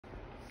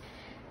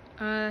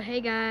Hey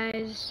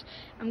guys,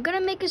 I'm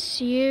gonna make a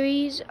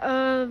series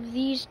of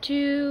these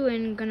two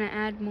and gonna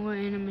add more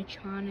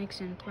animatronics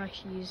and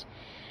plushies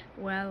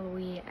while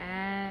we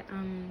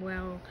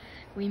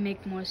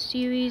make more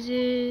series.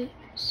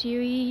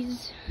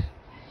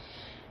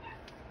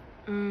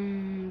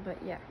 But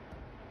yeah.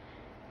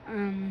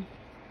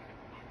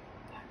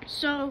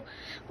 So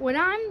what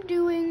I'm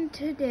doing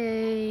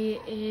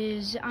today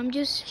is I'm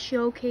just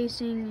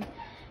showcasing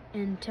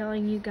and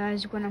telling you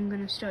guys what I'm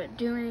gonna start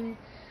doing.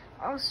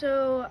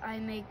 Also, I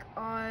make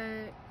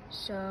art,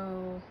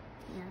 so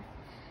yeah,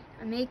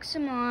 I make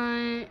some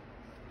art.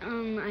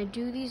 I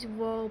do these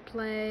role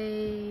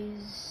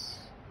plays,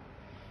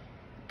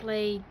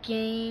 play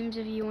games.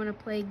 If you want to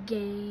play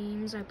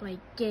games, I play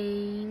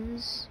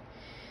games.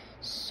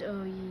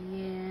 So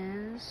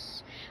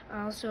yes,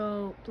 I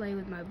also play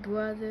with my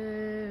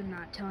brother. I'm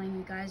not telling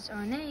you guys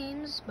our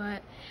names,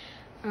 but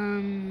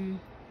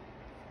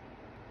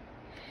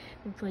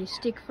we play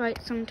stick fight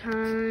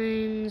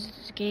sometimes.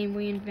 It's a game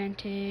we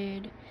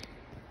invented.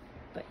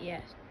 But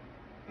yes,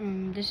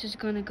 this is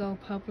gonna go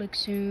public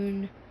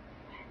soon.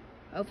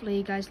 Hopefully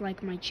you guys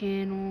like my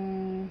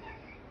channel.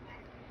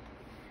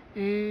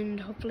 And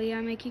hopefully I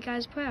make you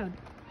guys proud.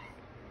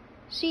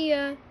 See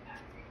ya!